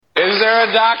there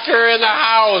a doctor in the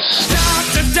house?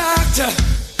 Doctor,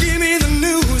 give me the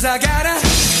news. I got a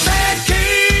bad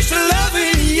case of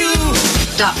loving you.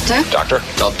 Doctor. Doctor.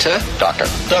 Doctor. Doctor.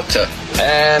 Doctor.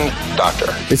 And doctor.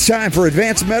 It's time for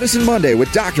Advanced Medicine Monday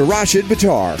with Dr. Rashid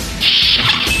Buttar.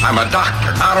 I'm a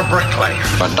doctor, not a bricklayer.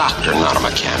 I'm a doctor, not a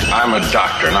mechanic. I'm a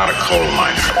doctor, not a coal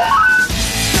miner.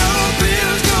 No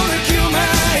pill's gonna kill my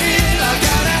head. I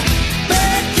got a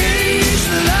bad case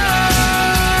of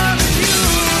loving you.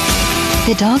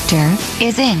 The doctor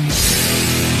is in.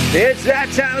 It's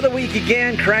that time of the week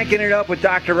again, cranking it up with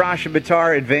Dr. Rashid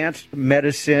Buttar, Advanced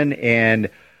Medicine. And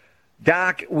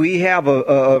Doc, we have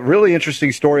a really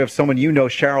interesting story of someone you know,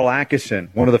 Sharyl Attkisson,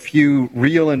 one of the few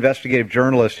real investigative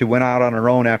journalists who went out on her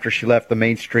own after she left the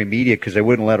mainstream media because they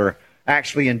wouldn't let her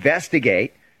actually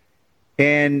investigate.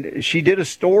 And she did a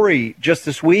story just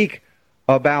this week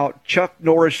about Chuck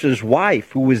Norris's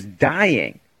wife who was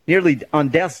dying, nearly on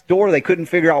death's door. They couldn't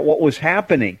figure out what was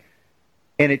happening.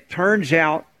 And it turns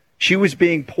out she was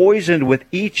being poisoned with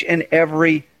each and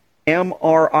every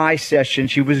MRI session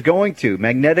she was going to,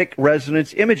 magnetic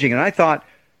resonance imaging. And I thought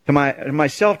to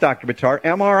myself, Dr. Buttar,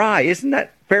 MRI, isn't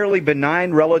that fairly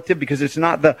benign relative because it's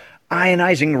not the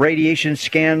ionizing radiation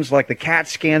scans like the CAT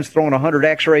scans throwing 100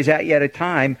 x-rays at you at a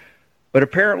time, but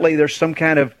apparently there's some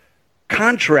kind of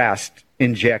contrast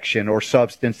injection or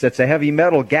substance that's a heavy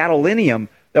metal, gadolinium,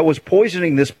 that was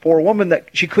poisoning this poor woman that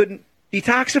she couldn't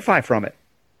detoxify from it.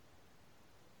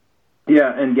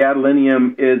 Yeah, and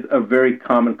gadolinium is a very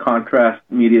common contrast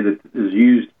media that is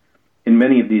used in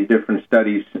many of these different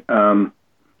studies. And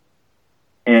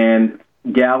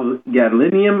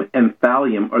gadolinium and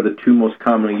thallium are the two most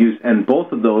commonly used, and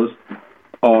both of those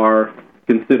are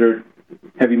considered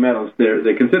heavy metals.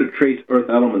 They're considered trace earth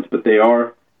elements, but they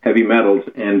are heavy metals,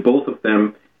 and both of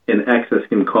them in excess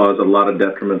can cause a lot of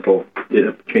detrimental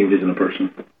changes in a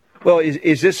person. Well,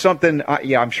 is this something,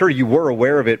 I'm sure you were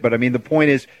aware of it, but I mean, the point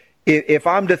is, if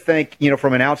I'm to think,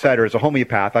 from an outsider as a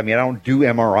homeopath, I mean, I don't do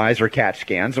MRIs or CAT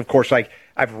scans. Of course,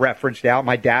 I've referenced out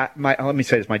my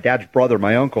dad's brother,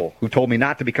 my uncle, who told me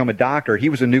not to become a doctor. He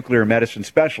was a nuclear medicine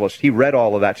specialist. He read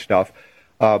all of that stuff.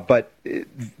 But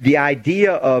the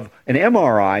idea of an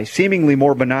MRI, seemingly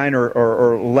more benign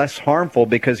or less harmful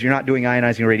because you're not doing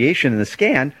ionizing radiation in the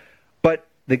scan, but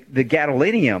the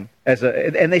gadolinium,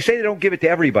 and they say they don't give it to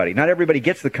everybody. Not everybody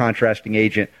gets the contrasting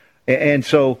agent. And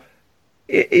so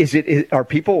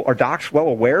are docs well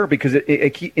aware? Because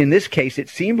in this case, it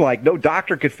seemed like no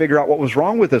doctor could figure out what was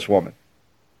wrong with this woman.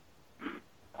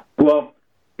 Well,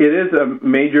 it is a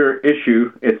major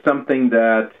issue. It's something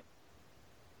that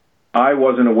I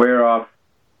wasn't aware of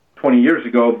 20 years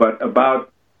ago, but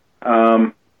about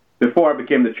before I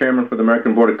became the chairman for the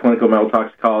American Board of Clinical Metal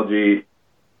Toxicology,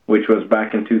 which was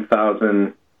back in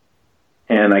 2000,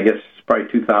 and I guess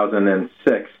probably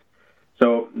 2006.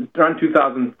 So around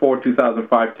 2004,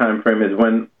 2005 timeframe is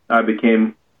when I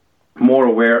became more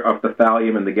aware of the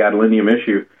thallium and the gadolinium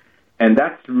issue. And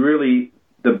that's really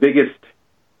the biggest,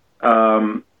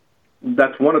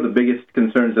 that's one of the biggest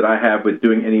concerns that I have with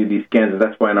doing any of these scans. And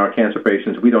that's why in our cancer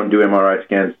patients, we don't do MRI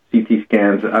scans, CT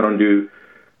scans. I don't do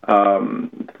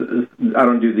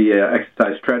the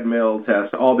exercise treadmill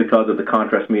test, all because of the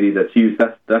contrast media that's used.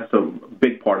 That's a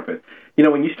big part of it.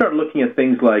 When you start looking at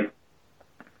things like,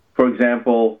 for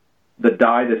example, the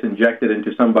dye that's injected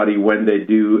into somebody when they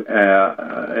do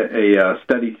a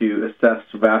study to assess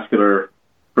vascular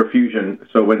perfusion,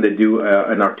 so when they do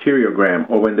an arteriogram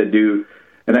or when they do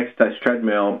an exercise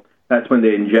treadmill, that's when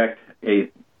they inject a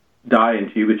dye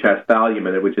into you which has thallium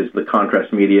in it, which is the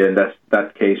contrast media in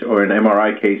that case, or in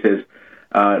MRI cases,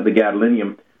 the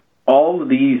gadolinium. All of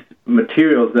these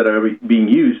materials that are being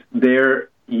used, they're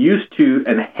used to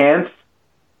enhance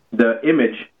the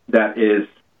image that is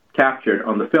captured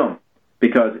on the film,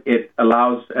 because it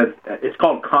allows, it's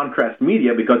called contrast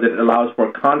media because it allows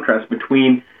for contrast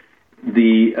between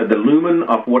the lumen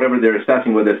of whatever they're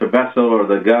assessing, whether it's a vessel or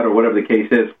the gut or whatever the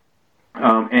case is,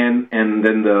 and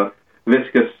then the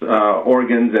viscous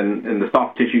organs and the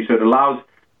soft tissue. So it allows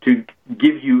to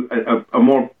give you a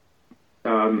more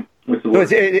what's the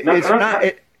word?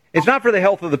 It's not for the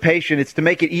health of the patient. It's to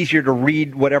make it easier to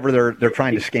read whatever they're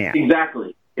trying to scan.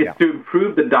 Exactly. It's to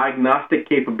improve the diagnostic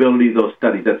capability of those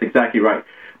studies. That's exactly right.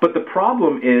 But the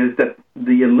problem is that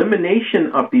the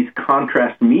elimination of these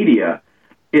contrast media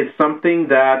is something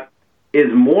that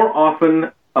is more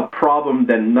often a problem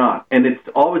than not. And it's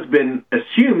always been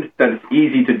assumed that it's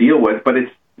easy to deal with, but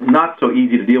it's not so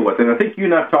easy to deal with. And I think you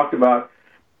and I have talked about,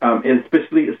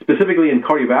 specifically in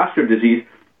cardiovascular disease,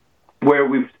 where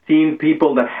we've seen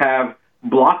people that have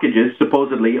blockages,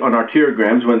 supposedly, on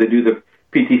arteriograms when they do the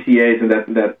PTCAs,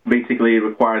 and that basically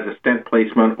requires a stent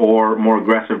placement or more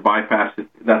aggressive bypass.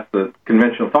 That's the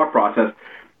conventional thought process.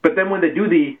 But then when they do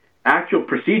the actual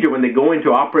procedure, when they go in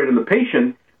to operate on the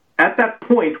patient, at that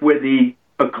point where the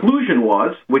occlusion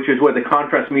was, which is where the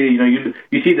contrast media,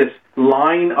 you see this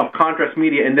line of contrast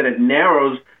media, and then it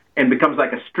narrows and becomes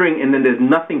like a string, and then there's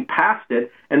nothing past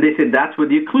it, and they said that's where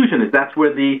the occlusion is, that's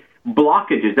where the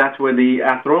blockage is, that's where the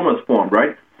atheroma is formed,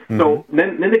 right? Mm-hmm. So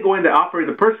then they go in to operate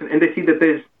the person, and they see that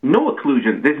there's no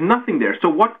occlusion, there's nothing there. So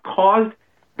what caused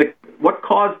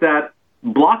that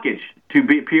blockage to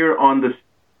appear on the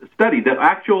study? The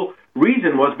actual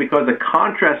reason was because the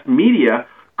contrast media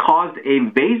caused a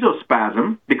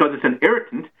vasospasm because it's an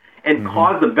irritant, and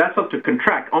caused the vessel to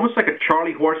contract, almost like a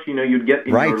Charlie horse, you'd get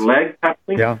in your leg type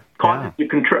thing. Yeah. Causes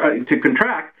it to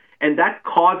contract, and that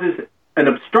causes an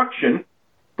obstruction,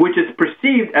 which is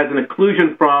perceived as an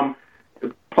occlusion from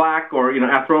plaque or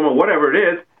atheroma, whatever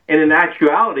it is. And in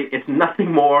actuality, it's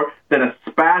nothing more than a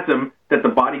spasm that the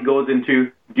body goes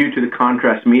into due to the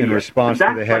contrast media. In response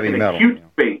to the heavy metal. Acute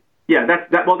phase. Yeah,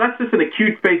 that's just an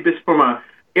acute phase, just from a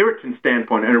irritant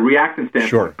standpoint and a reactant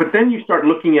standpoint. Sure. But then you start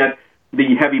looking at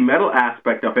the heavy metal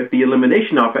aspect of it, the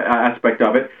elimination aspect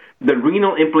of it, the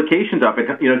renal implications of it,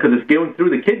 because it's going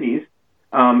through the kidneys,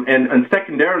 and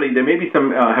secondarily there may be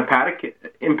some hepatic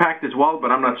impact as well,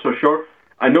 but I'm not so sure.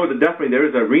 I know that definitely there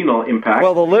is a renal impact.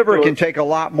 Well, the liver can take a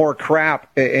lot more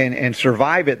crap and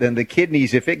survive it than the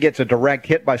kidneys. If it gets a direct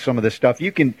hit by some of this stuff,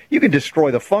 you can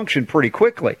destroy the function pretty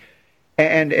quickly,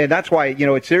 and that's why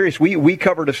it's serious. We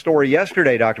covered a story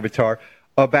yesterday, Dr. Buttar,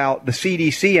 about the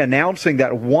CDC announcing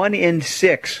that 1 in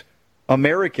 6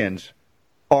 Americans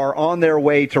are on their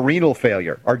way to renal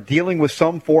failure, are dealing with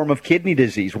some form of kidney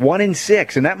disease. 1 in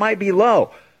 6, and that might be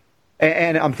low.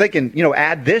 And I'm thinking,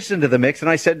 add this into the mix.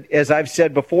 And I said, as I've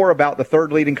said before about the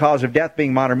third leading cause of death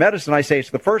being modern medicine, I say it's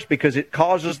the first because it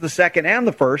causes the second and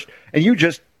the first. And you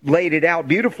just laid it out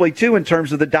beautifully, too, in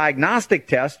terms of the diagnostic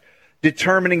test,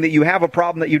 determining that you have a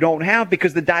problem that you don't have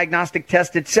because the diagnostic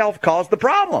test itself caused the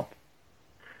problem.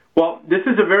 Well, this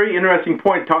is a very interesting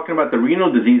point, talking about the renal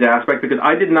disease aspect, because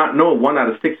I did not know 1 out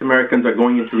of 6 Americans are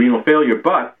going into renal failure.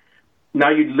 But now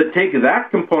you take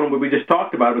that component, what we just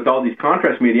talked about with all these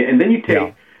contrast media, and then you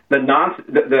take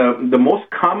the most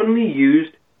commonly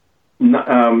used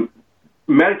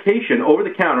medication over the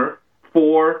counter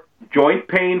for joint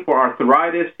pain, for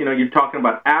arthritis. You're talking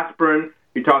about aspirin.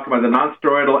 You're talking about the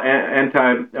nonsteroidal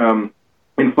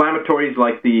anti-inflammatories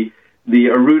like the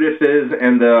Arudises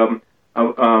and the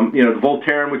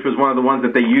Voltaren, which was one of the ones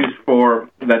that they used for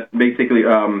that. Basically,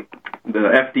 the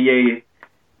FDA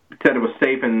said it was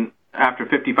safe, and after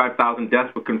 55,000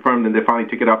 deaths were confirmed, and they finally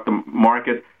took it off the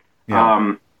market.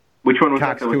 Yeah. Which one was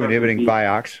COX-2 inhibiting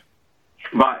Vioxx?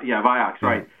 Vioxx,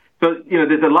 right. So,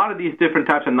 there's a lot of these different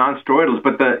types of nonsteroidals,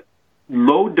 but the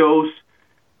low-dose,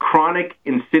 chronic,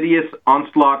 insidious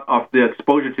onslaught of the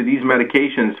exposure to these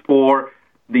medications for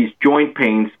these joint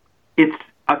pains, it's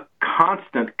a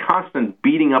constant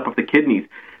beating up of the kidneys.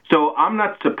 So I'm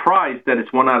not surprised that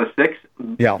it's 1 out of 6,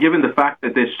 given the fact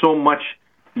that there's so much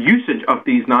usage of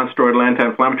these nonsteroidal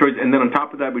anti-inflammatories. And then on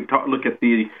top of that, we look at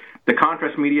the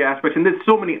contrast media aspects, and there's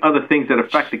so many other things that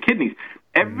affect the kidneys.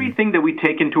 Everything that we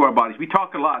take into our bodies, we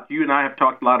talk a lot, you and I have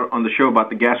talked a lot on the show about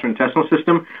the gastrointestinal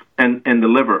system and the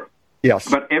liver. Yes.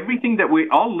 But everything that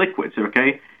all liquids,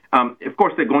 okay? Of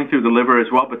course, they're going through the liver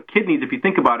as well, but kidneys, if you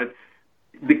think about it,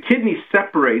 the kidney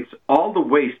separates all the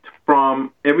waste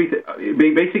from everything,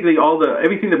 basically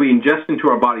everything that we ingest into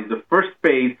our bodies. The first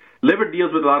phase, liver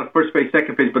deals with a lot of first phase,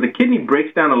 second phase, but the kidney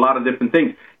breaks down a lot of different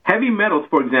things. Heavy metals,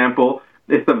 for example,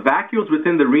 it's the vacuoles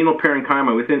within the renal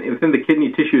parenchyma, within the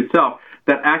kidney tissue itself,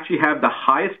 that actually have the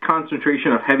highest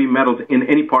concentration of heavy metals in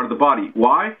any part of the body.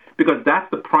 Why? Because that's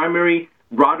the primary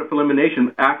route of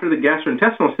elimination after the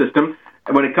gastrointestinal system.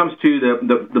 When it comes to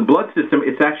the blood system,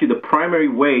 it's actually the primary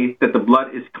way that the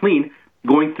blood is cleaned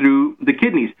going through the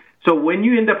kidneys. So when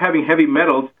you end up having heavy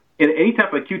metals in any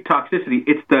type of acute toxicity,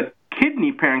 it's the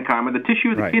kidney parenchyma, the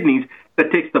tissue of the kidneys,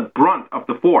 that takes the brunt of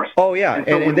the force. Oh, yeah,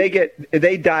 and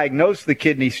they diagnose the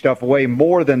kidney stuff way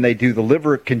more than they do the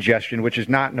liver congestion, which is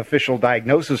not an official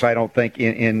diagnosis, I don't think,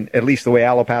 in at least the way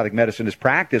allopathic medicine is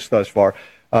practiced thus far.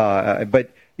 But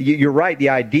you're right, the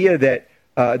idea that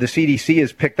the CDC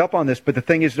has picked up on this, but the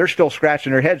thing is they're still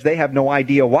scratching their heads. They have no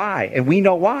idea why, and we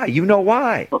know why. You know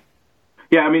why.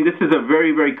 Yeah, I mean, this is a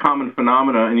very, very common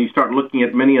phenomena, and you start looking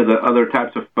at many of the other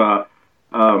types of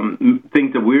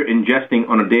things that we're ingesting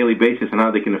on a daily basis and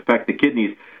how they can affect the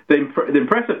kidneys. The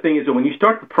impressive thing is that when you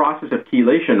start the process of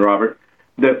chelation, Robert,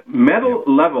 the metal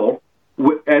level,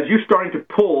 as you're starting to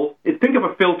pull, think of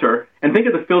a filter, and think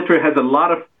of the filter has a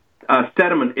lot of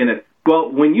sediment in it. Well,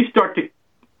 when you start to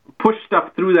push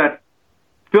stuff through that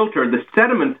filter, the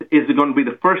sediment is going to be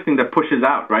the first thing that pushes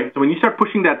out, right? So when you start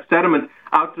pushing that sediment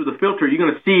out through the filter, you're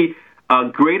going to see a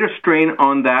greater strain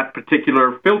on that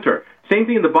particular filter. Same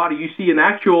thing in the body. You see an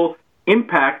actual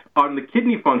impact on the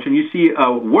kidney function. You see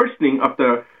a worsening of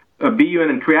the BUN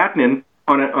and creatinine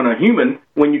on a human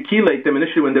when you chelate them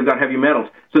initially when they've got heavy metals.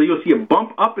 So you'll see a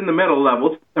bump up in the metal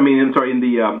levels, in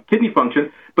the kidney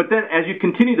function, but then as you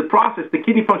continue the process, the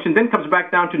kidney function then comes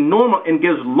back down to normal and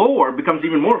goes lower, becomes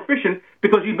even more efficient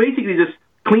because you basically just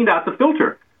cleaned out the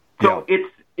filter. So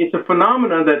it's a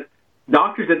phenomenon that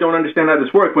doctors that don't understand how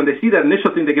this works, when they see that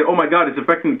initial thing, they get, oh my God, it's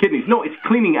affecting the kidneys. No, it's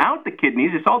cleaning out the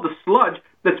kidneys. It's all the sludge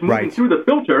that's moving through the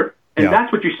filter. And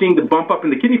that's what you're seeing, the bump up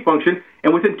in the kidney function.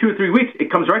 And within 2 or 3 weeks, it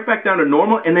comes right back down to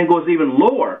normal and then goes even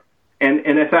lower. And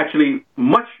that's actually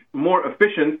much more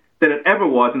efficient than it ever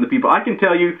was in the people. I can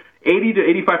tell you 80 to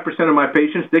 85% of my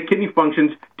patients, their kidney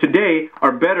functions today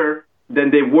are better than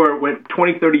they were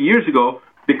 20, 30 years ago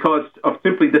because of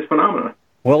simply this phenomenon.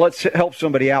 Well, let's help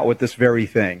somebody out with this very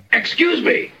thing. Excuse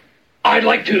me. I'd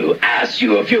like to ask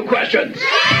you a few questions.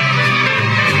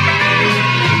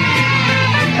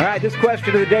 All right, this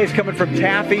question of the day is coming from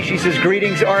Taffy. She says,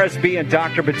 greetings, RSB and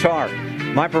Dr. Buttar.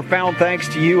 My profound thanks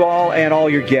to you all and all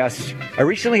your guests. I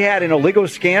recently had an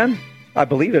oligoscan, I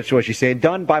believe that's what she said,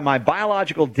 done by my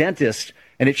biological dentist,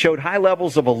 and it showed high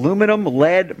levels of aluminum,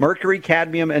 lead, mercury,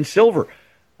 cadmium, and silver.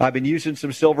 I've been using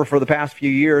some silver for the past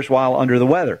few years while under the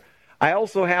weather. I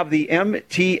also have the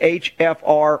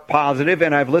MTHFR positive,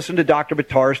 and I've listened to Dr.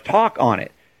 Buttar's talk on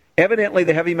it. Evidently,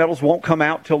 the heavy metals won't come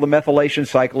out till the methylation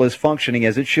cycle is functioning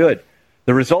as it should.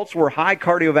 The results were high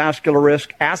cardiovascular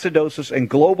risk, acidosis, and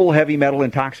global heavy metal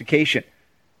intoxication.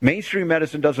 Mainstream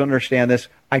medicine doesn't understand this.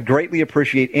 I greatly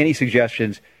appreciate any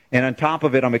suggestions. And on top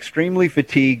of it, I'm extremely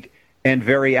fatigued and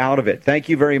very out of it. Thank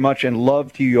you very much, and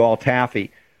love to you all,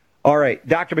 Taffy. All right,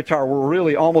 Dr. Buttar, we're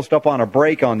really almost up on a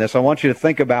break on this. I want you to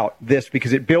think about this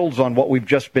because it builds on what we've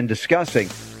just been discussing.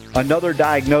 Another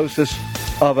diagnosis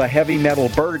of a heavy metal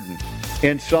burden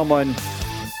in someone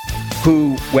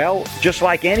who, well, just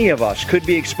like any of us, could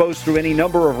be exposed through any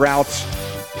number of routes,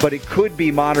 but it could be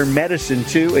modern medicine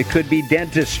too. It could be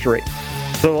dentistry.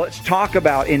 So let's talk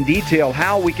about in detail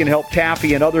how we can help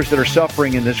Taffy and others that are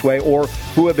suffering in this way or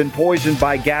who have been poisoned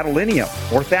by gadolinium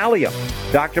or thallium.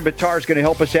 Dr. Buttar is going to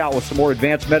help us out with some more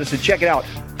advanced medicine. Check it out.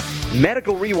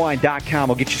 MedicalRewind.com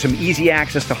will get you some easy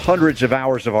access to hundreds of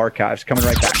hours of archives. Coming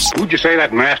right back. Who'd you say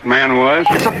that masked man was?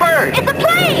 It's a bird. It's a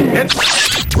plane.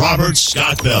 It's Robert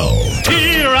Scott Bell.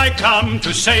 Here I come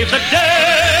to save the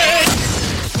day.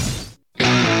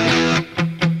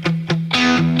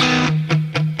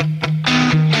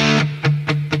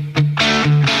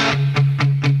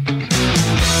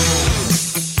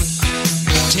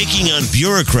 On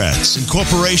bureaucrats and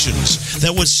corporations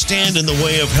that would stand in the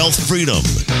way of health freedom.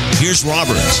 Here's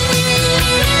Robert.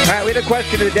 All right, we had a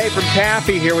question of the day from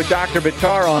Taffy here with Dr.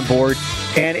 Buttar on board.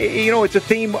 And, you know, it's a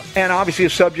theme and obviously a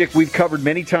subject we've covered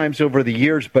many times over the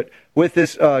years. But with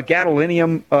this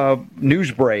gadolinium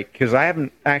news break, because I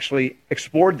haven't actually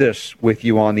explored this with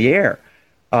you on the air,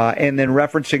 and then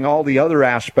referencing all the other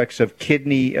aspects of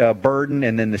kidney burden,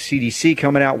 and then the CDC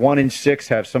coming out 1 in 6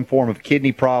 have some form of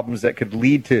kidney problems that could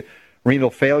lead to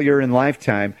renal failure in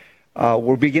lifetime.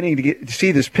 We're beginning to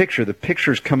see this picture. The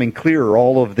picture's coming clearer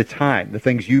all of the time. The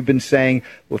things you've been saying,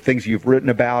 the things you've written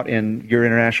about in your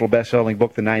international best-selling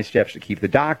book, The 9 Steps to Keep the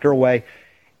Doctor Away.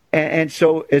 And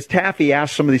so as Taffy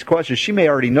asked some of these questions, she may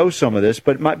already know some of this,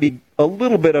 but it might be a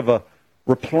little bit of a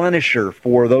replenisher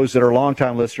for those that are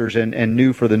longtime listeners and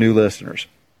new for the new listeners.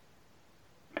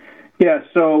 Yeah,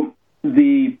 so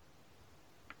to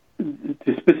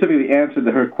specifically answer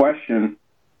her question,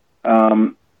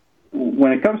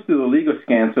 when it comes to the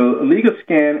OligoScan, so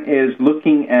OligoScan is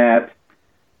looking at,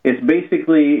 it's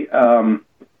basically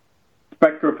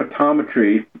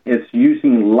spectrophotometry. It's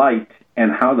using light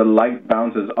and how the light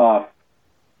bounces off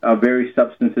various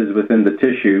substances within the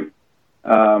tissue.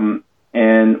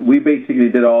 And we basically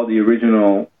did all the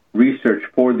original research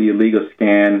for the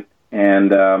OligoScan,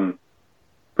 and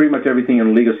pretty much everything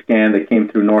in OligoScan that came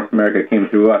through North America came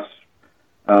through us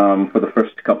for the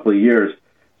first couple of years.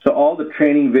 So all the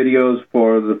training videos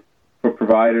for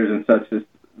providers and such,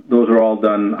 those are all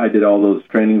done. I did all those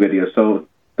training videos. So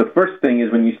the first thing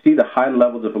is when you see the high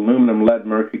levels of aluminum, lead,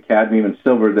 mercury, cadmium, and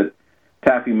silver that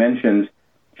Taffy mentions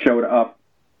showed up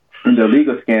in the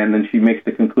OligoScan, then she makes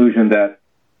the conclusion that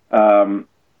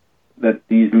that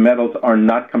these metals are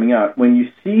not coming out. When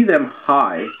you see them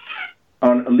high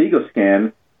on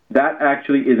OligoScan, that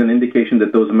actually is an indication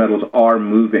that those metals are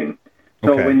moving.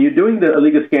 So when you're doing the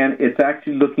OligoScan, it's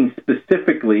actually looking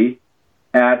specifically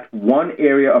at one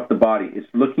area of the body. It's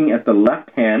looking at the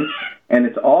left hand, and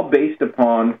it's all based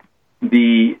upon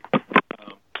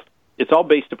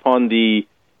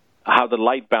how the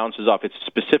light bounces off. It's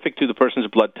specific to the person's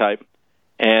blood type.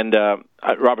 And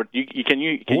Robert, can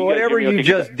you whatever you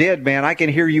just did, man, I can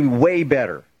hear you way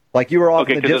better. Like you were off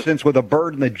in the distance with a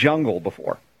bird in the jungle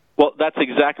before. Well, that's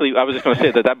exactly. I was just going to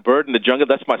say that bird in the jungle.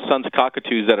 That's my son's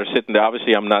cockatoos that are sitting there.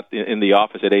 Obviously, I'm not in the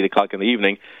office at 8:00 in the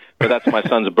evening, but that's my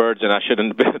son's birds, and I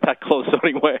shouldn't be that close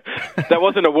anyway. That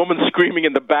wasn't a woman screaming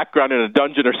in the background in a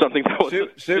dungeon or something. That was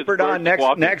Super Don.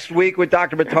 Next week with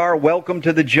Dr. Buttar. Welcome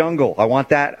to the jungle. I want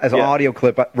that as an audio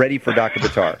clip ready for Dr.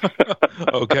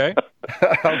 Buttar. Okay.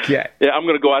 Okay. Yeah, I'm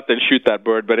going to go out there and shoot that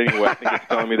bird. But anyway, I think it's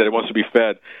telling me that it wants to be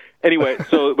fed. Anyway,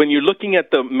 so when you're looking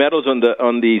at the metals on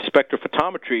the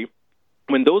spectrophotometry,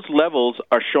 when those levels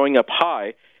are showing up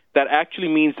high, that actually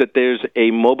means that there's a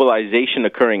mobilization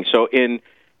occurring. So in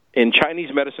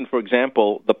Chinese medicine, for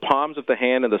example, the palms of the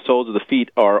hand and the soles of the feet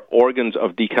are organs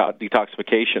of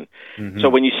detoxification. Mm-hmm. So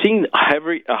when you're seeing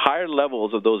higher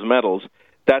levels of those metals,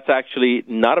 that's actually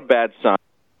not a bad sign.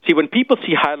 See, when people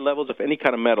see high levels of any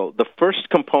kind of metal, the first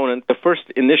component, the first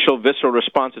initial visceral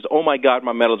response is, oh, my God,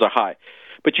 my metals are high.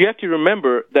 But you have to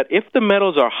remember that if the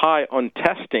metals are high on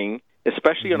testing,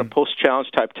 especially on a post-challenge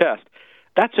type test,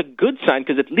 that's a good sign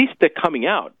because at least they're coming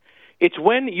out. It's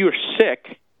when you're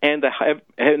sick and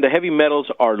the heavy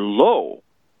metals are low,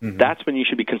 that's when you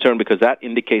should be concerned because that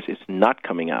indicates it's not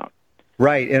coming out.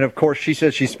 Right, and of course she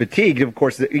says she's fatigued. Of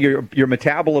course, your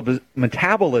metabolism,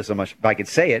 if I could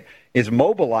say it, is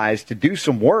mobilized to do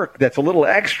some work that's a little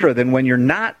extra than when you're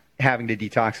not having to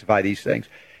detoxify these things.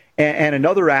 And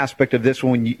another aspect of this,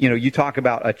 when you talk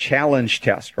about a challenge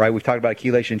test, right? We've talked about a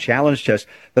chelation challenge test.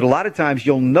 That a lot of times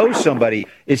you'll know somebody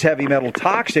is heavy metal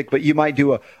toxic, but you might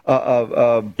do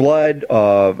a blood,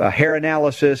 a hair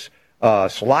analysis,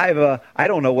 saliva, I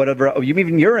don't know, whatever,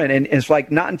 even urine, and it's like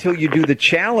not until you do the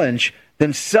challenge,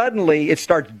 then suddenly it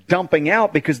starts dumping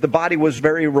out because the body was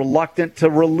very reluctant to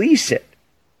release it.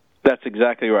 That's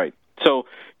exactly right. So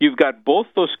you've got both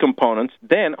those components.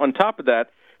 Then on top of that,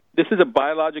 this is a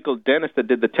biological dentist that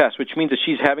did the test, which means that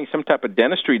she's having some type of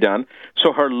dentistry done,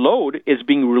 so her load is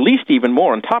being released even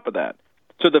more on top of that.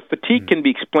 So the fatigue can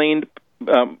be explained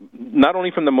not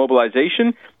only from the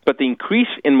mobilization, but the increase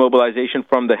in mobilization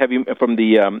from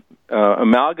the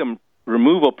amalgam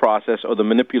removal process or the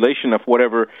manipulation of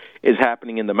whatever is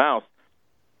happening in the mouth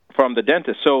from the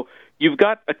dentist. So you've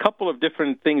got a couple of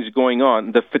different things going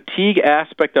on. The fatigue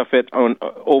aspect of it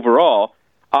overall,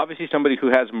 obviously somebody who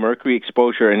has mercury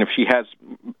exposure, and if she has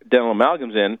dental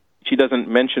amalgams in, she doesn't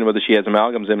mention whether she has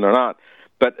amalgams in or not,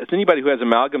 but as anybody who has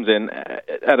amalgams in,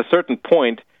 at a certain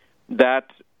point, that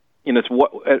it's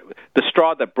the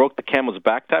straw that broke the camel's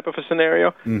back type of a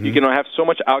scenario. Mm-hmm. You can have so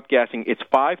much outgassing. It's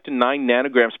 5 to 9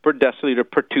 nanograms per deciliter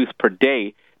per tooth per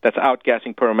day that's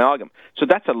outgassing per amalgam. So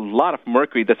that's a lot of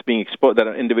mercury that's being exposed, that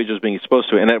an individual is being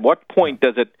exposed to. And at what point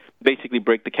does it basically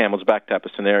break the camel's back type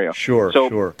of scenario? Sure.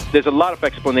 There's a lot of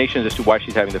explanations as to why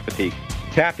she's having the fatigue.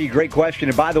 Taffy, great question.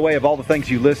 And by the way, of all the things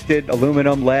you listed,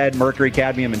 aluminum, lead, mercury,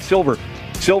 cadmium, and silver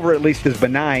at least is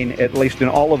benign, at least in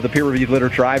all of the peer-reviewed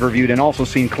literature I've reviewed and also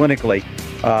seen clinically.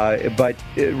 But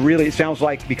it sounds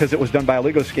like because it was done by a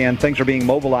LigoScan, things are being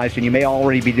mobilized, and you may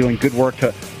already be doing good work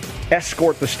to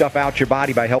escort the stuff out your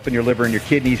body by helping your liver and your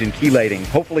kidneys and chelating,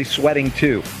 hopefully sweating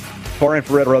too, far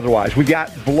infrared or otherwise. We've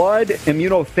got blood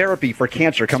immunotherapy for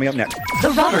cancer coming up next.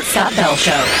 The Robert Scott Bell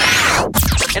Show.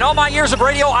 In all my years of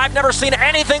radio, I've never seen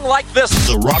anything like this.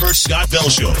 The Robert Scott Bell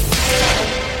Show.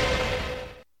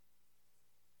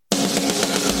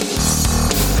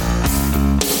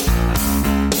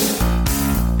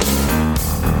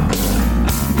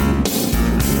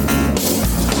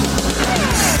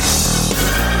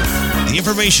 The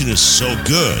information is so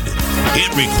good, it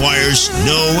requires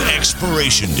no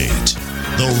expiration date.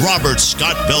 The Robert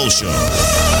Scott Bell Show.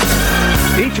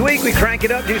 Each week we crank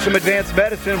it up, do some advanced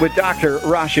medicine with Dr.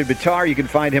 Rashid Buttar. You can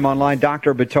find him online,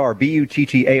 Dr. Buttar,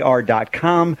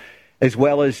 BUTTAR.com, as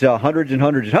well as hundreds and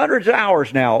hundreds of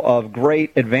hours now of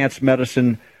great advanced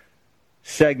medicine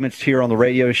segments here on the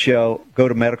radio show. Go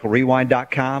to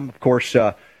medicalrewind.com. Of course,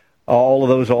 all of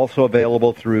those also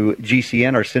available through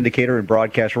GCN, our syndicator and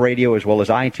broadcast radio, as well as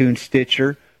iTunes,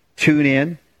 Stitcher,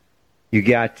 TuneIn. You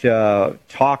got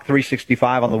Talk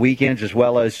 365 on the weekends, as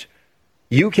well as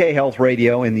UK Health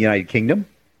Radio in the United Kingdom,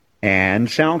 and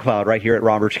SoundCloud right here at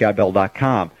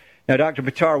robertscottbell.com. Now, Dr.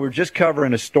 Buttar, we're just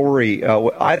covering a story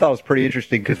I thought was pretty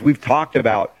interesting because we've talked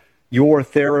about your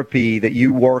therapy that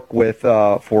you work with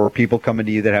for people coming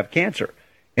to you that have cancer,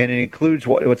 and it includes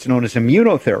what's known as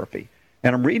immunotherapy.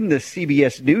 And I'm reading this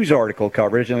CBS News article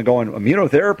coverage, and I'm going,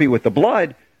 immunotherapy with the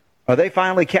blood, are they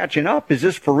finally catching up? Is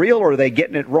this for real, or are they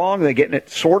getting it wrong? Are they getting it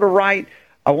sort of right?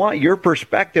 I want your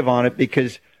perspective on it,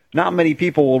 because not many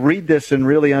people will read this and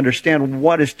really understand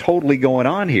what is totally going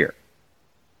on here.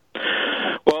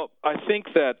 Well, I think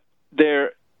that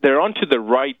they're onto the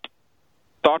right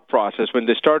thought process. When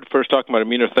they started first talking about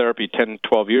immunotherapy 10,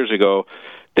 12 years ago,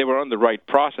 they were on the right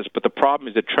process. But the problem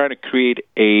is they're trying to create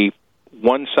a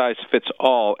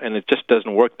one-size-fits-all, and it just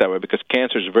doesn't work that way, because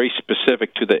cancer is very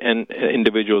specific to the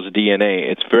individual's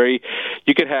DNA. It's very,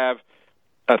 you could have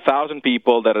 1,000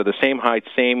 people that are the same height,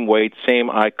 same weight, same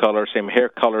eye color, same hair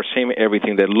color, same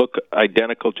everything. They look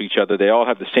identical to each other. They all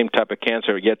have the same type of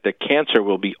cancer, yet the cancer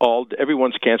will be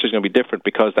everyone's cancer is going to be different,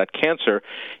 because that cancer,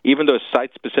 even though it's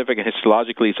site-specific and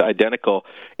histologically it's identical,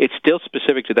 it's still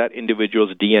specific to that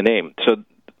individual's DNA. So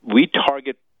we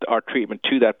target our treatment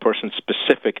to that person's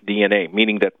specific DNA,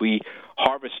 meaning that we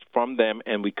harvest from them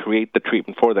and we create the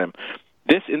treatment for them.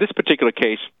 In this particular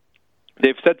case,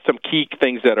 they've said some key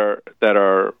things that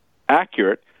are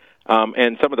accurate,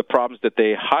 and some of the problems that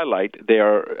they highlight, they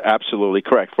are absolutely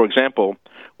correct. For example,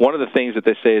 one of the things that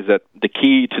they say is that the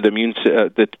key to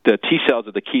the T cells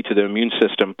are the key to the immune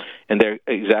system, and they're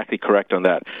exactly correct on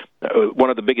that. One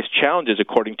of the biggest challenges,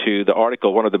 according to the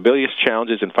article, one of the biggest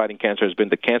challenges in fighting cancer has been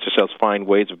the cancer cells find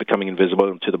ways of becoming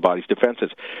invisible to the body's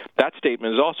defenses. That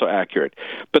statement is also accurate.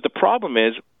 But the problem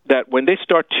is that when they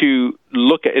start to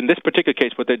look at, in this particular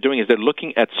case, what they're doing is they're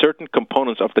looking at certain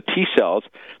components of the T cells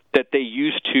that they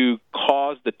use to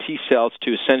cause the T cells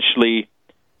to essentially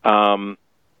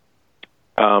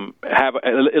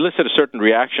elicit a certain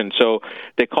reaction. So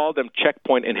they call them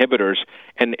checkpoint inhibitors,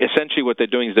 and essentially what they're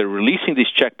doing is they're releasing these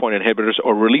checkpoint inhibitors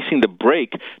or releasing the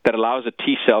brake that allows a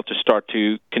T cell to start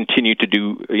to continue to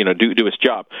do its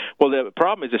job. Well, the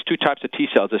problem is there's two types of T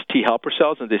cells. There's T helper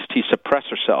cells and there's T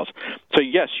suppressor cells. So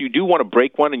yes, you do want to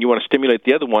break one and you want to stimulate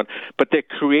the other one, but they're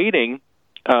creating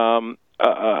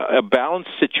a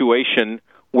balanced situation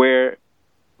where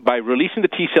by releasing the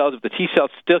T cells, if the T cells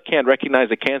still can't recognize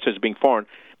the cancer as being foreign,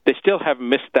 they still have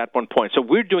missed that one point. So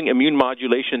we're doing immune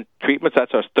modulation treatments.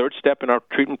 That's our third step in our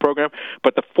treatment program.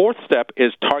 But the fourth step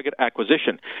is target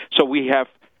acquisition. So we have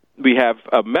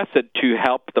a method to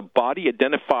help the body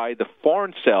identify the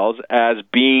foreign cells as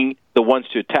being the ones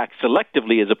to attack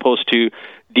selectively, as opposed to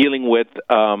dealing with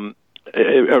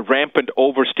a rampant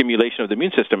overstimulation of the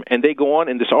immune system. And they go on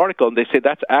in this article and they say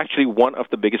that's actually one of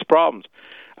the biggest problems.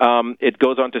 It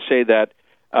goes on to say that,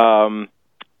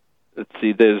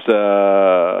 there's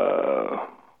the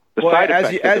side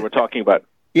effects that we're talking about.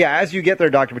 Yeah, as you get there,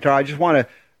 Dr. Buttar, I just want to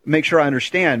make sure I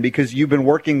understand, because you've been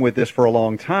working with this for a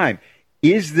long time.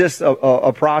 Is this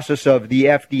a process of the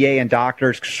FDA and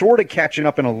doctors sort of catching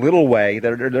up in a little way?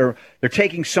 They're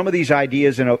taking some of these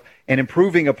ideas and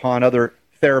improving upon other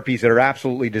therapies that are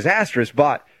absolutely disastrous,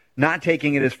 but not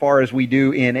taking it as far as we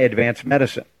do in advanced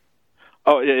medicine?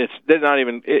 Oh, they're not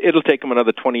even. It'll take them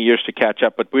another 20 years to catch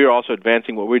up. But we're also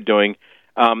advancing what we're doing.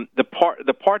 The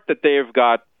part that they've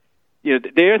got,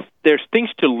 there's things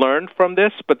to learn from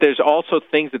this, but there's also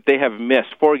things that they have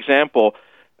missed. For example,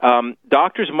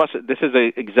 doctors must. This is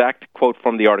an exact quote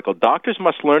from the article. Doctors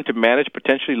must learn to manage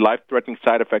potentially life-threatening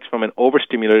side effects from an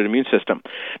overstimulated immune system.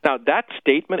 Now, that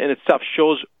statement in itself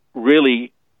shows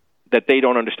really that they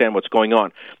don't understand what's going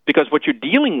on. Because what you're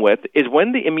dealing with is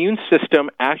when the immune system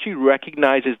actually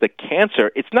recognizes the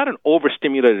cancer, it's not an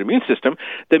overstimulated immune system.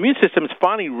 The immune system is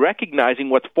finally recognizing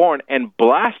what's foreign and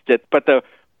blasts it, but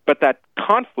that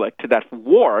conflict, that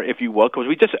war, if you will, because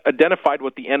we just identified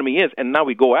what the enemy is and now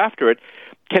we go after it,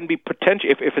 can be potential,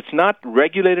 if it's not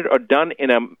regulated or done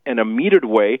in a metered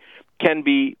way, can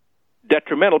be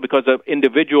detrimental, because of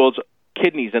individuals'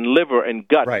 kidneys and liver and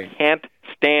gut can't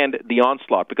stand the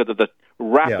onslaught because of the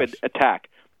rapid attack.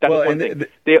 That's one thing.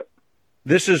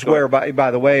 This is where,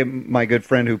 by the way, my good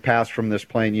friend who passed from this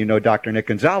plane, Dr. Nick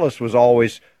Gonzalez,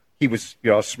 he was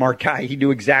a smart guy. He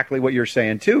knew exactly what you're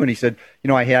saying, too. And he said,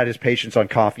 I had his patients on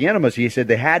coffee enemas. He said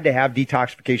they had to have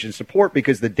detoxification support,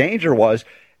 because the danger was,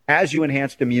 as you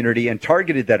enhanced immunity and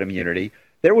targeted that immunity,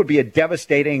 there would be a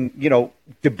devastating,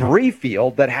 debris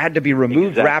field that had to be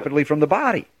removed rapidly from the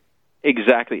body.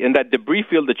 Exactly. And that debris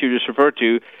field that you just referred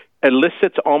to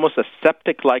elicits almost a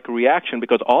septic-like reaction,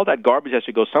 because all that garbage has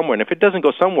to go somewhere. And if it doesn't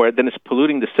go somewhere, then it's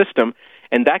polluting the system,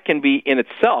 and that can be in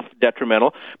itself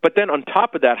detrimental. But then on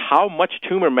top of that, how much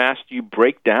tumor mass do you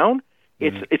break down?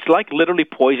 It's like literally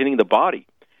poisoning the body.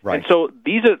 Right. And so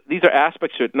these are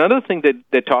aspects to it. Another thing that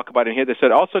they talk about in here, they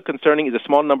said also concerning is a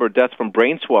small number of deaths from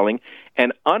brain swelling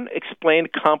and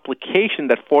unexplained complication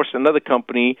that forced another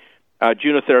company,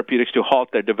 Juno Therapeutics, to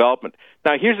halt their development.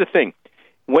 Now, here's the thing.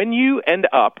 when you end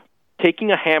up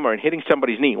taking a hammer and hitting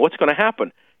somebody's knee, what's going to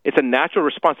happen? It's a natural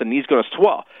response. The knee's going to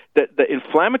swell. The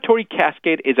inflammatory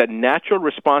cascade is a natural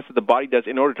response that the body does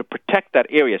in order to protect that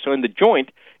area. So in the joint,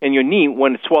 in your knee,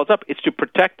 when it swells up, it's to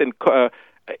protect and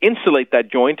insulate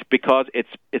that joint because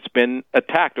it's been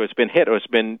attacked or it's been hit or it's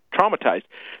been traumatized.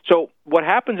 So what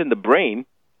happens in the brain,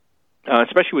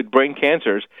 especially with brain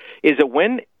cancers, is that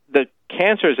when the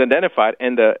cancer is identified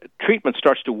and the treatment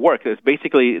starts to work, it's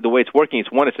basically the way it's working is,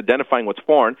 one, it's identifying what's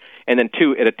foreign, and then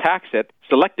two, it attacks it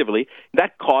selectively.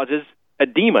 That causes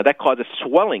edema, that causes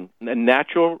swelling, a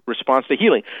natural response to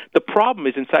healing. The problem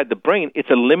is inside the brain, it's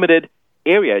a limited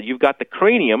area. You've got the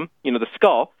cranium, the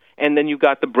skull, and then you've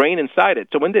got the brain inside it.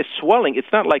 So when there's swelling, it's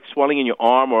not like swelling in your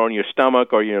arm or on your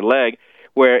stomach or your leg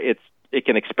where it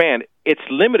can expand. It's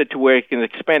limited to where it can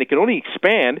expand. It can only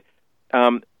expand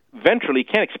ventrally. It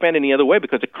can't expand any other way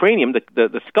because the cranium,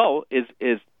 the skull, is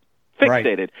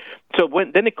fixated. Right. So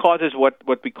then it causes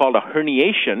what we call a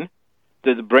herniation.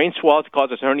 The brain swells,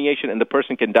 causes herniation, and the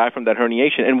person can die from that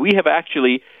herniation. And we have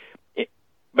actually,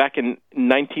 back in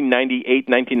 1998,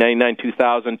 1999,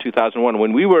 2000, 2001,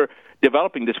 when we were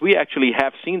developing this, we actually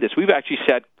have seen this. We've actually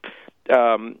set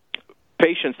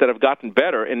patients that have gotten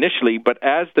better initially, but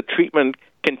as the treatment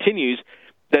continues,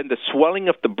 then the swelling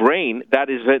of the brain, that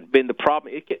has been the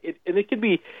problem. It could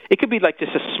be like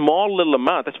just a small little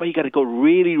amount. That's why you got to go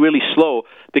really, really slow,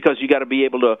 because you got to be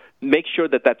able to make sure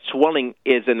that swelling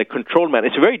is in a controlled manner.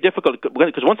 It's very difficult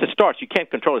because once it starts, you can't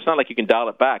control it. It's not like you can dial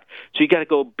it back. So you got to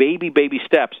go baby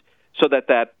steps so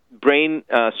that brain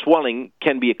swelling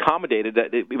can be accommodated.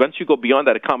 Once you go beyond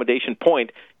that accommodation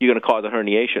point, you're going to cause a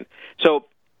herniation. So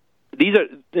these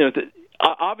are,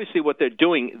 obviously what they're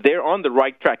doing, they're on the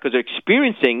right track because they're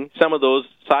experiencing some of those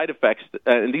side effects.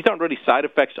 And these aren't really side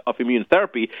effects of immune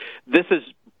therapy. This is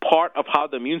part of how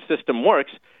the immune system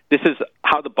works. This is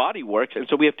how the body works. And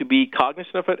so we have to be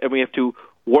cognizant of it, and we have to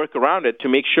work around it to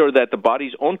make sure that the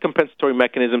body's own compensatory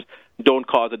mechanisms don't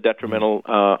cause a detrimental,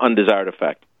 undesired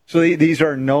effect. So these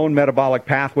are known metabolic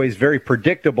pathways, very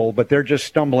predictable, but they're just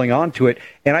stumbling onto it.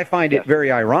 And I find it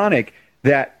very ironic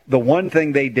that the one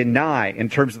thing they deny in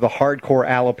terms of the hardcore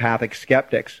allopathic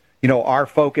skeptics, our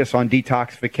focus on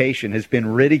detoxification has been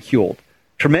ridiculed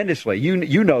tremendously.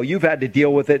 You've had to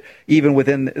deal with it even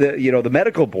within the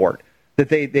medical board, that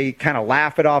they kind of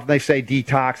laugh it off and they say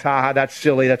detox, that's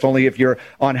silly. That's only if you're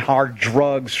on hard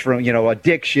drugs from,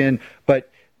 addiction. But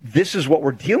this is what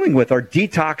we're dealing with, are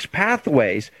detox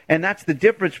pathways. And that's the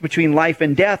difference between life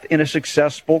and death in a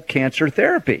successful cancer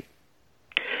therapy.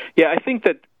 Yeah, I think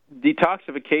that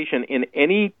detoxification in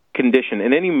any condition,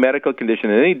 in any medical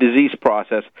condition, in any disease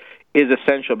process is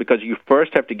essential because you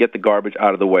first have to get the garbage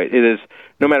out of the way. It is,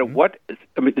 no matter what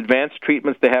advanced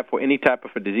treatments they have for any type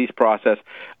of a disease process,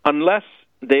 unless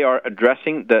they are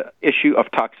addressing the issue of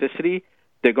toxicity,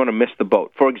 they're going to miss the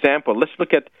boat. For example, let's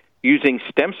look at using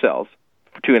stem cells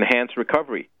to enhance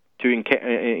recovery, to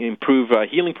improve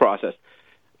healing process.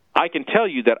 I can tell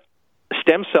you that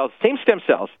same stem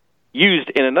cells, used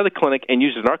in another clinic and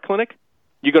used in our clinic,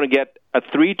 you're going to get a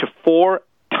 3 to 4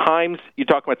 times, you're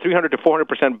talking about 300 to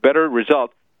 400% better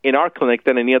result in our clinic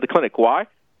than any other clinic. Why?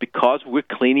 Because we're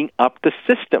cleaning up the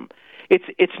system.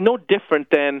 It's no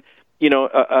different than,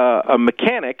 a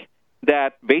mechanic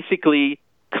that basically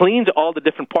cleans all the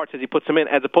different parts as he puts them in,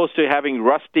 as opposed to having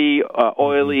rusty,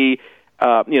 oily,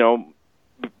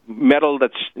 metal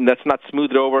that's not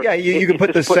smoothed over. Yeah, you can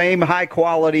put the same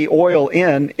high-quality oil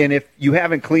in, and if you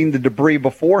haven't cleaned the debris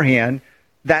beforehand,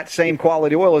 that same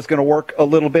quality oil is going to work a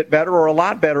little bit better or a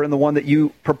lot better in the one that you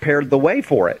prepared the way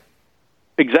for it.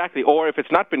 Exactly. Or if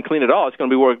it's not been cleaned at all, it's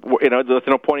going to be there's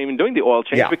no point even doing the oil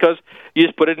change because you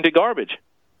just put it into garbage.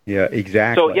 Yeah,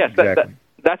 exactly. So, yes, exactly.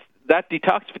 that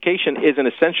detoxification is an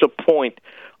essential point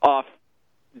of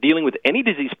dealing with any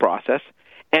disease process.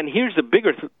 And here's the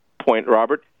bigger point,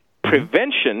 Robert.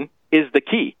 Prevention is the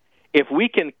key. If we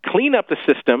can clean up the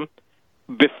system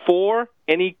before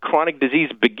any chronic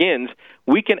disease begins,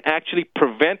 we can actually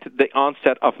prevent the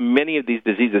onset of many of these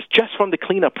diseases just from the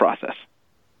cleanup process.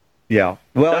 Yeah.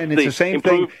 Well, and it's the same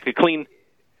thing.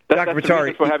 That's the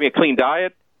reason for having a clean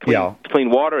diet, clean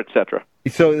water, etc.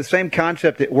 So the same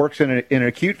concept that works in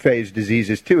acute phase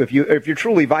diseases too. If you're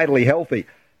truly vitally healthy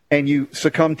and you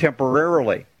succumb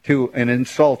temporarily to an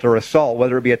insult or assault,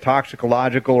 whether it be a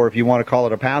toxicological or if you want to call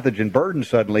it a pathogen burden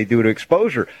suddenly due to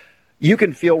exposure, you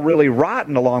can feel really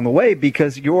rotten along the way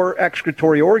because your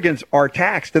excretory organs are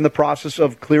taxed in the process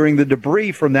of clearing the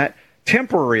debris from that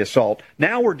temporary assault.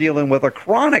 Now we're dealing with a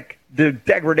chronic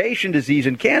degradation disease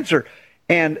and cancer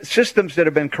and systems that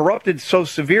have been corrupted so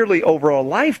severely over a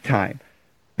lifetime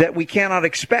that we cannot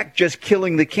expect just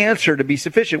killing the cancer to be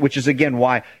sufficient, which is, again,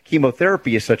 why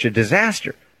chemotherapy is such a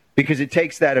disaster, because it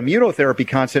takes that immunotherapy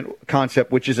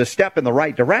concept, which is a step in the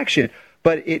right direction,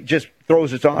 but it just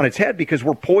throws it on its head because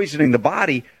we're poisoning the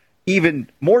body even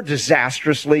more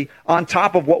disastrously on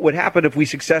top of what would happen if we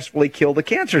successfully kill the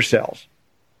cancer cells.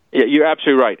 Yeah, you're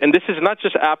absolutely right. And this is not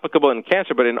just applicable in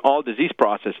cancer, but in all disease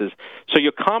processes. So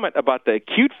your comment about the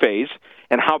acute phase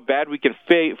and how bad we can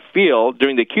feel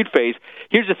during the acute phase,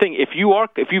 here's the thing. If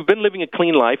you've been living a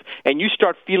clean life and you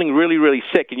start feeling really, really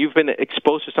sick and you've been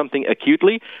exposed to something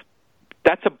acutely,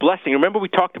 that's a blessing. Remember, we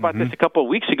talked about this a couple of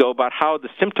weeks ago about how the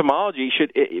symptomology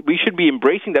we should be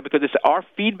embracing that, because it's our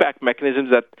feedback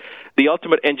mechanisms that the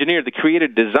ultimate engineer, the creator,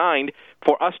 designed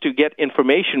for us to get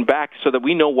information back so that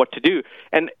we know what to do.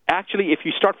 And actually, if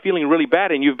you start feeling really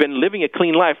bad and you've been living a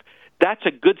clean life, that's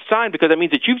a good sign, because that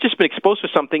means that you've just been exposed to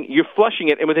something, you're flushing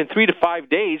it, and within 3 to 5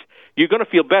 days, you're going to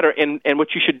feel better. And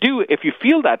what you should do, if you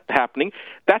feel that happening,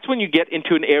 that's when you get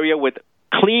into an area with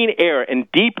clean air and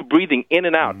deep breathing in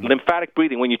and out, lymphatic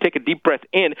breathing. When you take a deep breath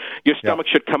in, your stomach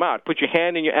should come out. Put your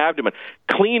hand in your abdomen.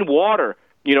 Clean water.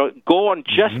 Go on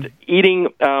just eating.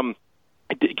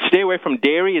 Stay away from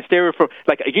dairy and stay away from,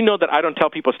 that I don't tell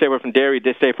people stay away from dairy,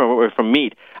 they stay away from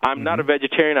meat. I'm not a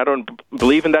vegetarian. I don't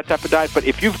believe in that type of diet. But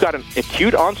if you've got an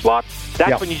acute onslaught,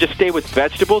 that's when you just stay with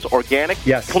vegetables, organic,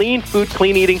 clean food,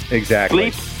 clean eating,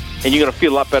 exactly. Sleep, and you're going to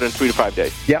feel a lot better in 3 to 5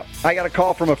 days. Yep. I got a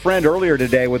call from a friend earlier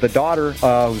today with a daughter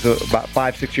who's about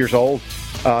 5-6 years old,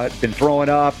 been throwing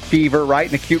up, fever, right?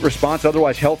 An acute response,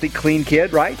 otherwise healthy, clean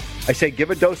kid, right? I say give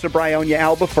a dose of Bryonia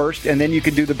alba first, and then you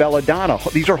can do the belladonna.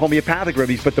 These are homeopathic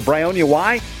remedies, but the Bryonia,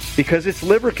 why? Because it's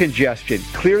liver congestion.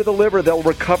 Clear the liver, they'll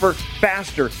recover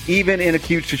faster, even in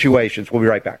acute situations. We'll be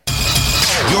right back.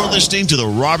 You're listening to the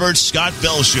Robert Scott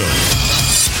Bell Show.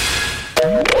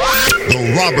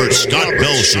 The Robert Scott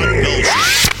Bell Show.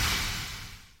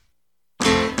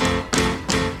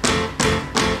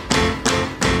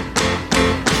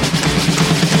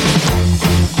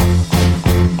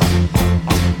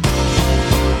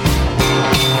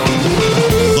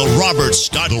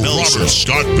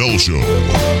 Scott Bell Show.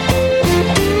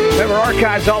 Remember,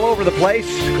 archives all over the place,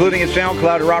 including at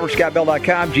SoundCloud at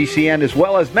robertscottbell.com, GCN, as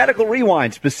well as Medical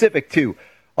Rewind, specific to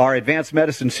our advanced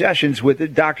medicine sessions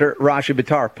with Dr. Rashid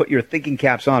Buttar. Put your thinking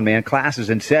caps on, man. Class is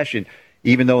in session,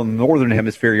 even though in the Northern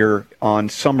Hemisphere you're on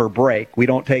summer break. We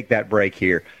don't take that break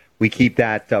here. We keep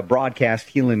that broadcast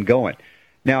healing going.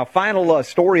 Now, final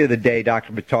story of the day,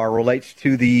 Dr. Buttar, relates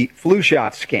to the flu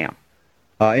shot scam.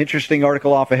 Interesting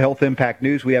article off of Health Impact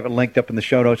News. We have it linked up in the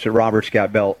show notes at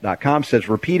robertscottbell.com. Says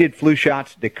repeated flu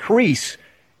shots decrease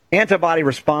antibody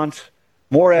response.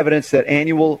 More evidence that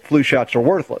annual flu shots are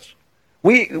worthless.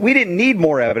 We didn't need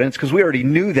more evidence because we already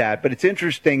knew that. But it's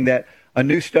interesting that a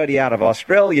new study out of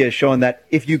Australia is showing that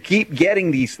if you keep getting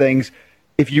these things,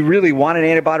 if you really want an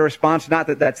antibody response, not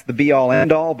that that's the be-all,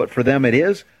 end-all, but for them it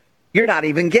is, you're not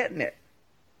even getting it.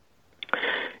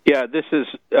 Yeah, this is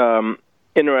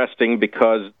interesting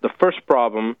because the first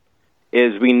problem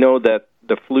is we know that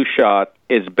the flu shot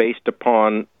is based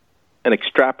upon an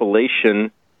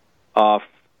extrapolation of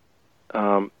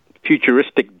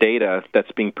futuristic data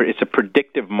that's being. It's a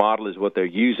predictive model, is what they're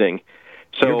using.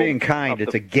 So you're being kind.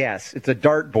 It's a guess. It's a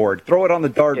dartboard. Throw it on the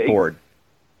dartboard.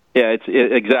 Yeah, it's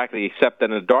exactly. Except that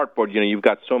in a dartboard, you've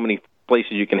got so many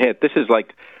places you can hit. This is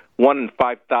like 1 in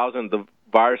 5,000 of the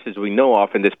viruses we know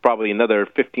of, and there's probably another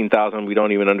 15,000 we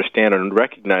don't even understand or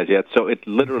recognize yet. So it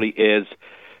literally is,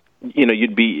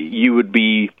 you would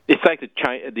be. It's like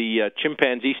the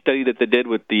chimpanzee study that they did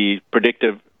with the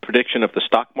prediction of the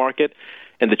stock market,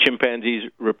 and the chimpanzees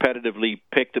repetitively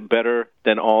picked better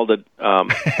than all the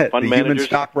fund the managers. Human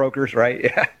stockbrokers, right?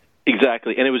 Yeah.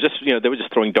 Exactly, and it was just they were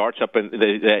just throwing darts up, and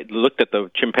they looked at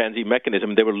the chimpanzee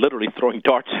mechanism. They were literally throwing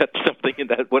darts at something, and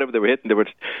that whatever they were hitting, they were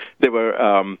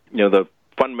the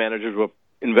fund managers were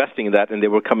investing in that, and they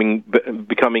were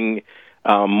becoming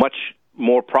much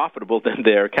more profitable than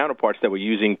their counterparts that were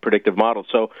using predictive models.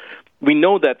 So we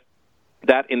know that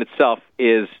in itself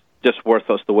is just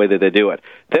worthless the way that they do it.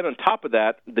 Then on top of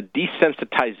that, the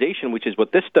desensitization, which is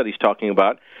what this study's talking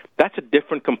about, that's a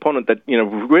different component that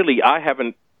really I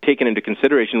haven't taken into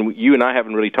consideration. You and I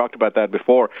haven't really talked about that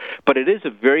before, but it is a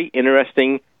very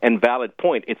interesting and valid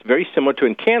point. It's very similar to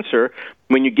in cancer.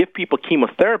 When you give people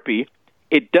chemotherapy,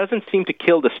 it doesn't seem to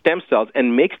kill the stem cells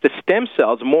and makes the stem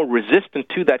cells more resistant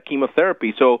to that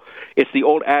chemotherapy. So it's the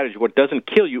old adage, what doesn't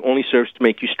kill you only serves to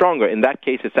make you stronger. In that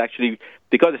case, it's actually,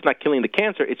 because it's not killing the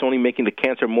cancer, it's only making the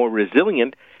cancer more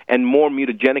resilient and more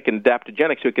mutagenic and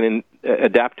adaptogenic so it can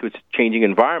adapt to its changing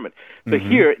environment. So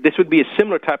here, this would be a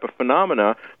similar type of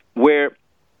phenomena where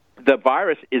the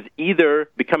virus is either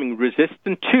becoming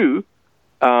resistant to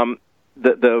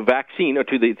the vaccine or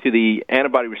to the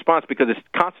antibody response because it's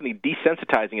constantly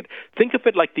desensitizing it. Think of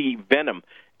it like the venom.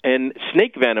 And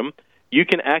snake venom, you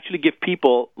can actually give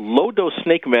people low-dose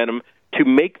snake venom to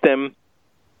make them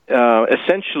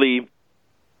essentially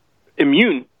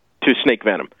immune to snake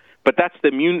venom. But that's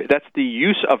the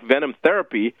use of venom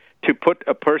therapy to put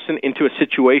a person into a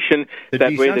situation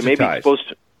that way they may be exposed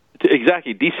to.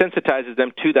 Exactly, desensitizes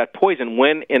them to that poison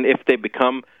when and if they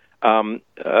become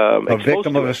a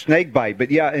victim of a snake bite. But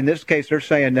yeah, in this case, they're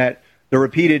saying that the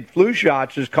repeated flu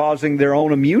shots is causing their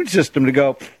own immune system to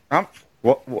go,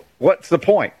 what's the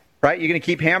point, right? You're going to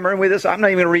keep hammering with this? I'm not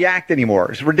even going to react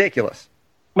anymore. It's ridiculous.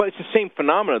 Well, it's the same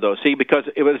phenomena, though, see, because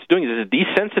what it's doing is it's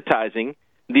desensitizing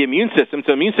the immune system, so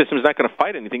the immune system is not going to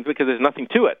fight anything because there's nothing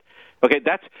to it. Okay,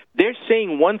 they're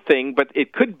saying one thing, but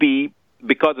it could be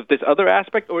because of this other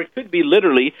aspect, or it could be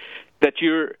literally that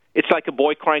it's like a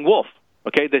boy crying wolf.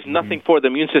 Okay, there's nothing for the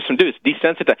immune system to do. It's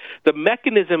desensitized. The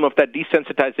mechanism of that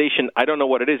desensitization, I don't know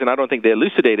what it is, and I don't think they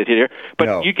elucidated here,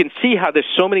 but you can see how there's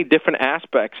so many different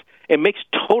aspects. It makes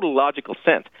total logical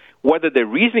sense. Whether the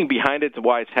reasoning behind it,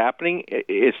 why it's happening,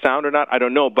 is sound or not, I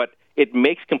don't know, but it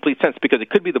makes complete sense because it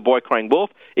could be the boy crying wolf,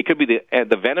 it could be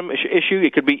the venom issue,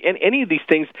 it could be any of these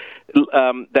things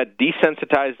that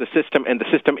desensitize the system, and the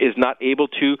system is not able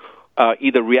to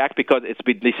either react because it's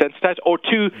been desensitized, or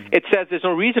two, it says there's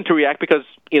no reason to react because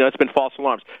it's been false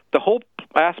alarms. The whole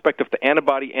aspect of the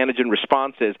antibody-antigen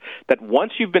response is that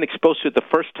once you've been exposed to it the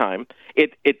first time,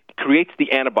 it creates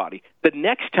the antibody. The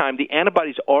next time, the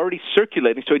antibody is already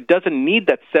circulating, so it doesn't need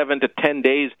that 7 to 10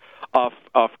 days of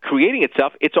creating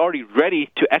itself. It's already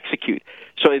ready to execute.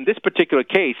 So in this particular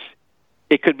case,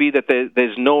 it could be that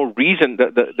there's no reason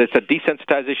that there's a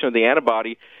desensitization of the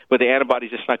antibody, but the antibody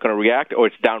is just not going to react, or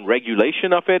it's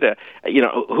down-regulation of it.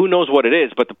 Who knows what it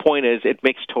is, but the point is it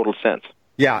makes total sense.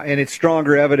 Yeah, and it's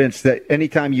stronger evidence that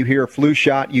anytime you hear flu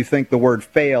shot, you think the word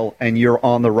fail, and you're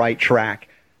on the right track.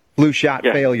 Flu shot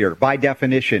failure, by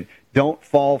definition. Don't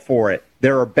fall for it.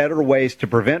 There are better ways to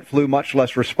prevent flu, much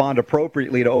less respond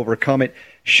appropriately to overcome it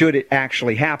should it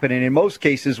actually happen. And in most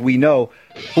cases, we know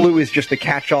flu is just a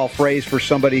catch-all phrase for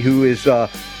somebody who is,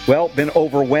 been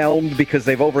overwhelmed because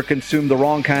they've overconsumed the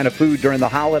wrong kind of food during the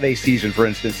holiday season, for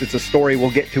instance. It's a story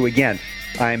we'll get to again.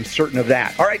 I'm certain of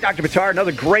that. All right, Dr. Buttar,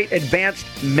 another great advanced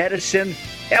medicine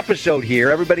episode here.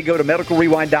 Everybody go to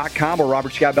medicalrewind.com or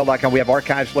robertscottbell.com. We have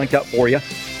archives linked up for you.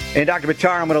 And Dr.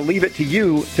 Buttar, I'm going to leave it to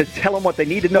you to tell them what they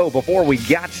need to know before we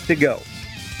got to go.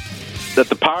 That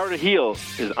the power to heal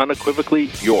is unequivocally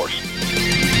yours.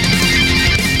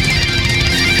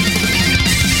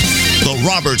 The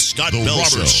Robert Scott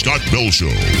Bell Show.